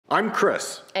I'm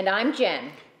Chris. And I'm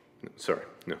Jen. Sorry,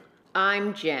 no.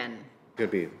 I'm Jen. Gotta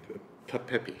be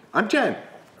peppy. I'm Jen.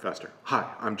 Faster.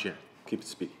 Hi, I'm Jen. Keep it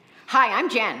speaking. Hi, I'm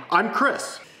Jen. I'm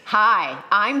Chris. Hi,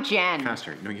 I'm Jen.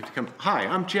 Faster. No, you have to come. Hi,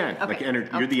 I'm Jen. Okay. Like energy.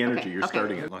 You're the energy. Okay. You're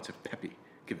starting it. Lots of peppy.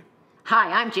 Give it.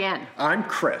 Hi, I'm Jen. I'm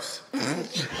Chris.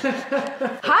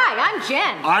 Hi, I'm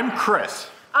Jen. I'm Chris.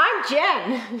 I'm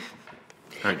Jen.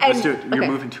 All right, let's do it. You're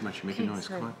moving too much. You're making noise.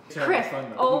 Come on. Chris,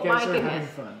 oh my goodness.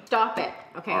 Stop it,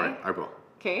 okay? All right, I will.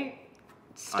 Okay?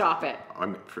 Stop it.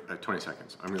 I'm for 20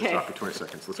 seconds. I'm going to stop for 20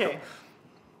 seconds. Let's go.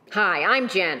 Hi, I'm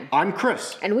Jen. I'm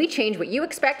Chris. And we change what you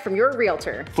expect from your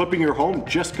realtor. Flipping your home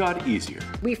just got easier.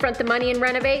 We front the money and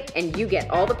renovate, and you get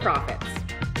all the profits.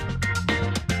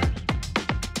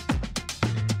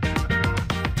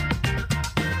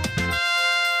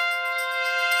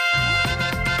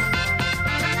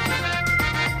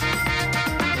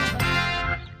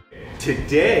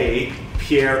 Today,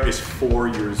 Pierre is 4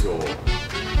 years old.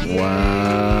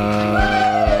 Wow.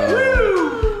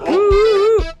 Woo! Oh.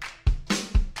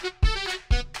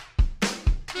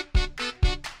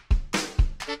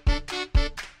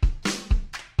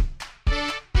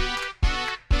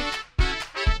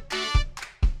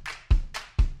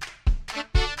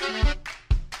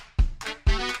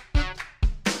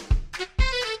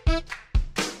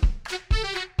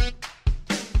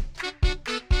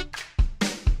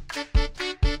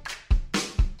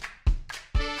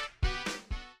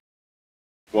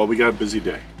 Well, we got a busy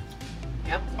day.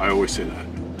 Yep. I always say that.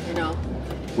 You know.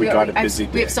 We got a busy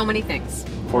day. We have so many things.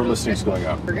 4 listings going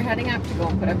up. We're heading up to go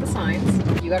and put up the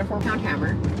signs. You got a 4-pound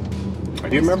hammer.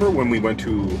 Do you remember when we went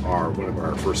to one of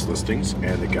our first listings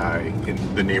and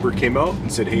the neighbor came out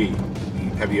and said, "Hey,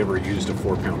 have you ever used a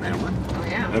 4-pound hammer?" Oh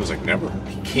yeah. And I was like, "Never."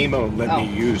 He came out and let me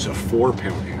use a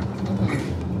 4-pound hammer,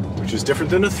 which is different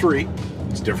than a 3.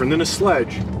 It's different than a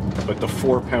sledge, but the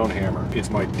 4-pound hammer. It's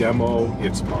my demo.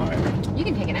 It's my. You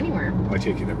can take it anywhere. I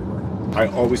take it everywhere. I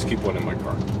always keep one in my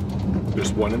car.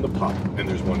 There's one in the pub, and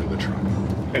there's one in the truck,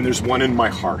 and there's one in my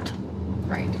heart.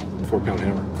 Right. 4-pound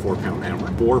hammer, 4-pound hammer,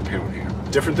 4-pound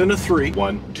hammer. Different than a 3.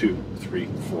 1, 2, 3,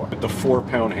 4. But the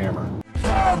 4-pound hammer.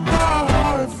 I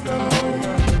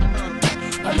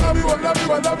love you, I love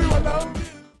you, I love you, I love you.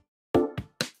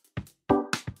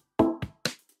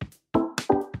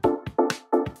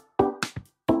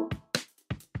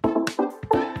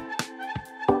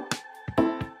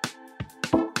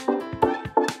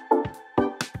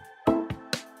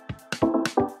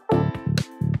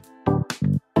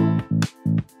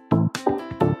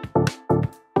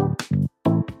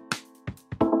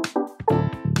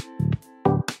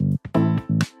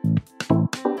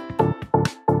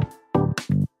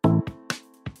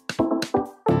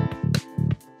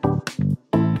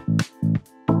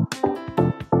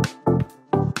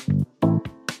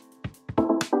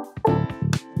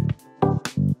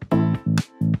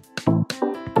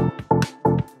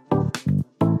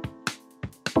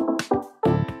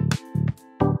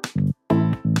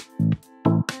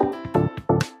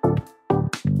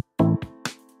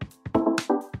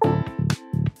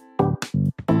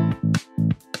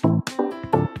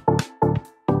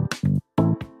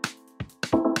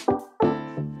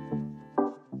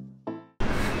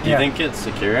 Do you think it's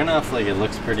secure enough? Like, it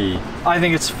looks pretty... I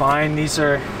think it's fine. These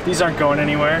aren't going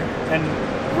anywhere, and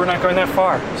we're not going that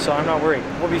far, so I'm not worried.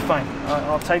 We'll be fine.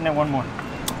 I'll tighten it one more,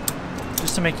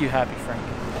 just to make you happy, Frank.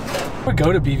 We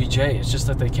go to BVJ. It's just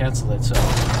that they canceled it. So,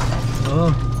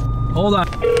 hold on,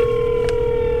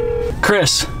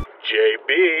 Chris. JB.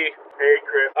 Hey,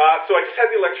 Chris. So I just had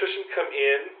the electrician come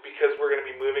in because we're going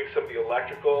to be moving some of the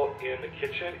electrical in the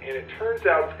kitchen, and it turns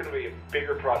out it's going to be a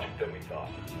bigger project than we thought.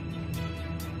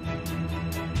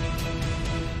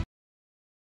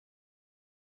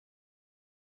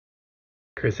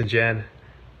 Chris and Jen,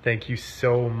 thank you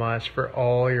so much for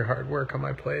all your hard work on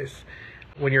my place.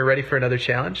 When you're ready for another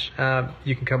challenge,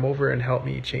 you can come over and help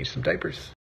me change some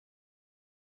diapers.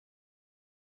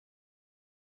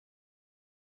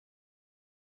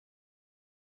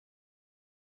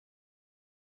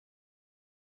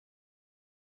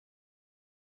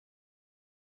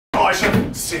 Oh, I should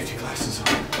have safety glasses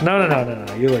on.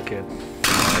 No, you look good.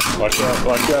 Watch out,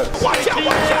 watch out. Watch out,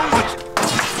 watch out!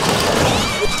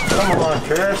 Come on,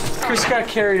 Chris. Chris got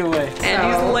carried away. And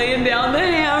he's laying down the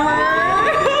hammer.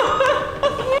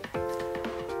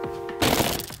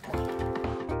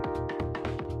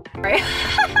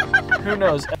 Who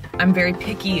knows? I'm very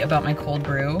picky about my cold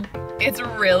brew. It's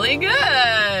really good.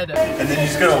 And then you're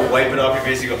just gonna wipe it off your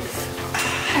face and go...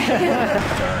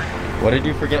 What did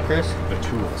you forget, Chris? The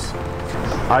tools.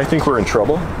 I think we're in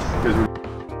trouble because we...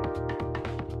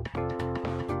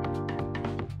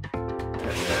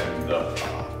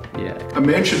 Yeah. A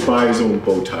man should buy his own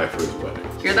bow tie for his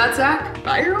wedding. Hear that, Zach?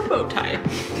 Buy your own bow tie.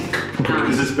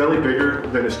 Is his belly bigger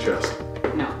than his chest?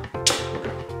 No.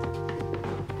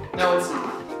 No, it's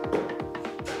not.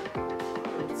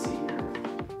 Let's see here.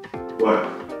 What?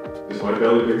 Is my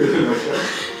belly bigger than my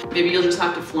chest? Maybe you'll just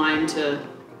have to fly into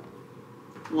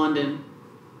London.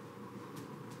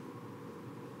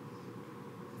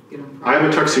 I have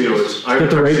a tuxedo. I have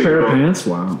Get the right pair of pants?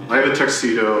 Wow. I have a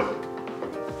tuxedo.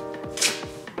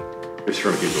 It's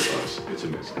from Hugo Boss. It's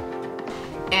amazing.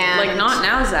 And Like, not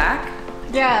now, Zach.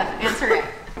 Yeah, answer it.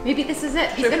 Maybe this is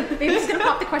it. Maybe he's gonna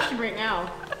pop the question right now.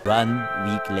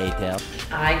 1 week later.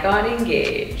 I got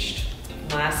engaged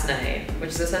last night, which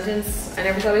is a sentence I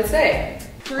never thought I'd say.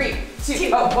 3,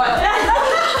 2, oh, 1.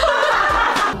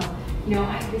 You know,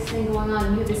 I have this thing going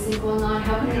on, you have this thing going on.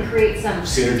 How can we create some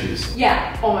Synergies.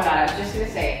 Yeah. Oh my god, I was just gonna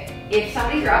say, if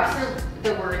somebody drops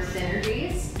the word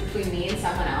synergies between me and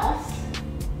someone else,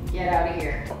 get out of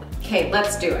here. Okay,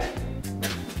 let's do it.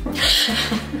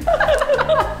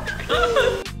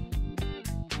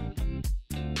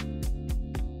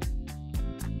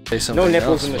 No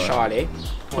nipples in the shot, eh?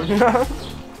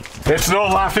 It's no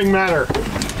laughing matter.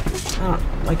 Oh,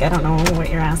 like, I don't know what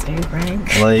you're asking,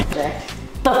 Frank. Like,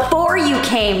 Before you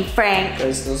came, Frank.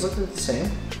 Guys, those look the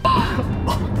same.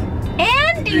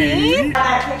 Andy!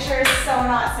 That picture is so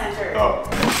not centered. Oh.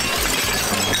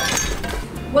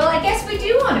 Well, I guess we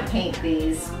do want to paint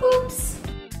these. Oops.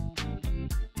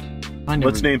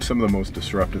 Let's name some of the most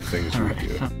disruptive things we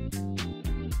do.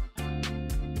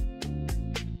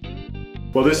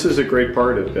 Well, this is a great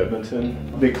part of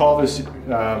Edmonton. They call this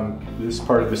this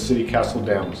part of the city Castle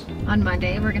Downs. On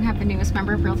Monday, we're gonna have the newest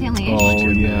member of Realty Unleashed. Oh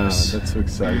yeah, that's so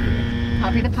exciting.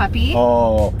 Poppy the puppy.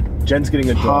 Oh, Jen's getting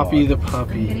a dog. Poppy the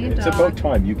puppy. It's about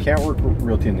time. You can't work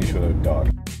Realty Unleashed without a dog.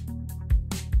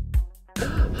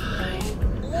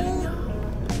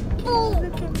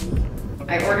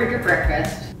 I ordered your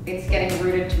breakfast. It's getting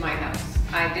routed to my house.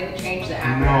 I didn't change the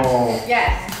address. No.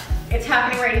 Yes, it's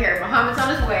happening right here. Mohammed's on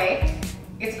his way.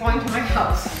 It's going to my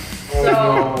house.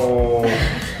 So.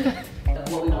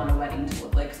 What we want a wedding to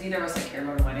look like, because neither of us care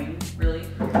about a wedding, really.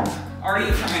 Are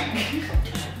you trying?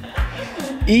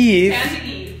 Eve. And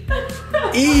Eve.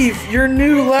 Eve, your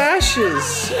new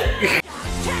lashes.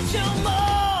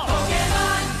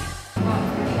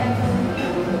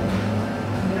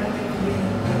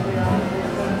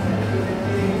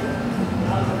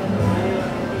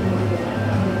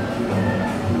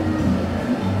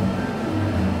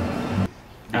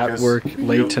 At work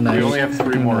late tonight. We only have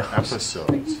 3 more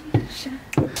episodes.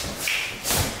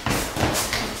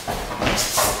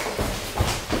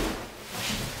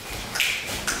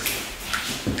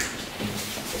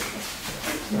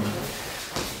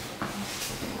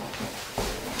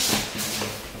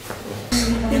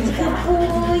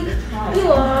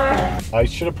 I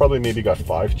should have probably maybe got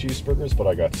 5 cheeseburgers, but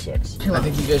I got 6. I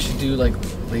think you guys should do like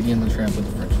Lady and the Tramp with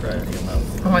the French fry in your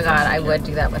mouth. Oh my god, I would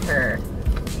do that with her.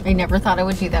 I never thought I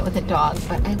would do that with a dog,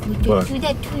 but I would do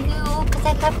that to you because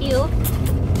I love you.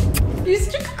 You're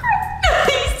such a good girl.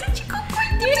 You're such a good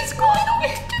girl.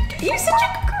 You're such a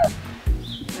good girl.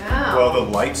 Wow. Well, the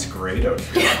light's great out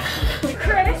here.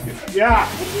 Chris, Yeah.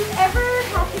 if you ever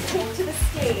have to take to the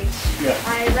stage, Yeah.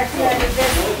 I recommend this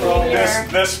being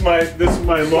your... This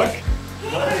my look.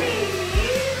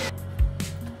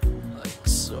 Like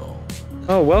so.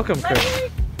 Oh, welcome, Chris.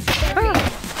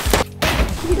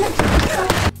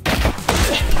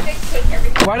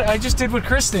 I just did what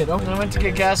Chris did. Oh, I went to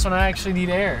get gas when I actually need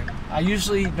air. I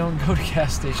usually don't go to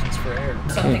gas stations for air.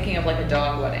 So I'm thinking of like a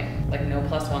dog wedding. Like no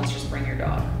 +1s, just bring your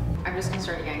dog. I'm just gonna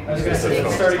start again. I was gonna say,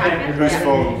 start again. Whose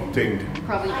phone dinged?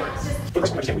 Probably yours.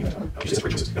 What's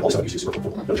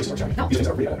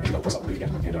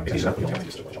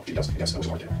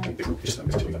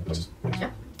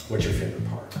your favorite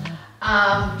part?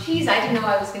 Geez, I didn't know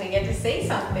I was gonna get to say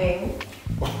something.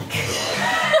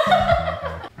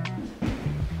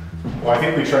 Well, I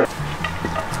think we tried.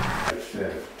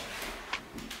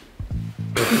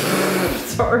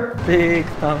 Sorry. Big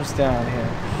thumbs down here.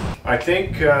 I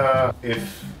think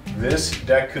if this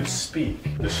deck could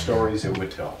speak, the stories it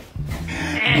would tell.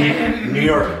 New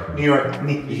York,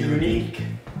 unique.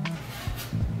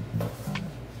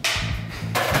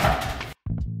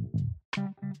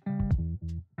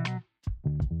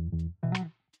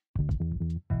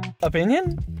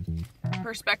 Opinion?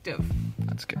 Perspective.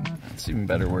 That's good. That's even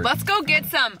better word. Let's go get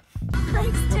some.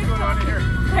 Frank's TikTok.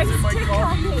 Frank's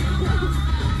TikTok.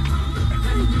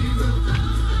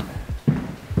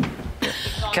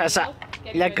 Casa,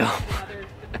 let go.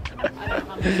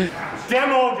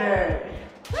 Demo day!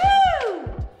 Woo!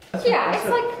 Yeah, it's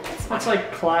fun. That's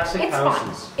like classic It's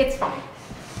houses. fun. It's fun.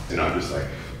 And I'm just like,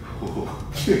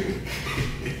 oh.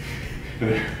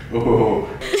 Oh.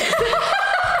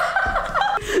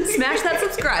 Smash that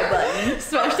subscribe button.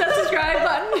 Smash that subscribe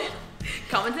button.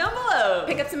 Comment down below.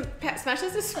 Pick up some, smash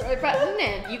that subscribe button,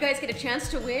 and you guys get a chance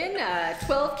to win a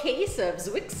 12 case of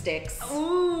Zwick sticks.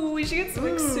 Ooh, we should get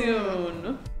Zwick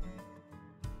soon.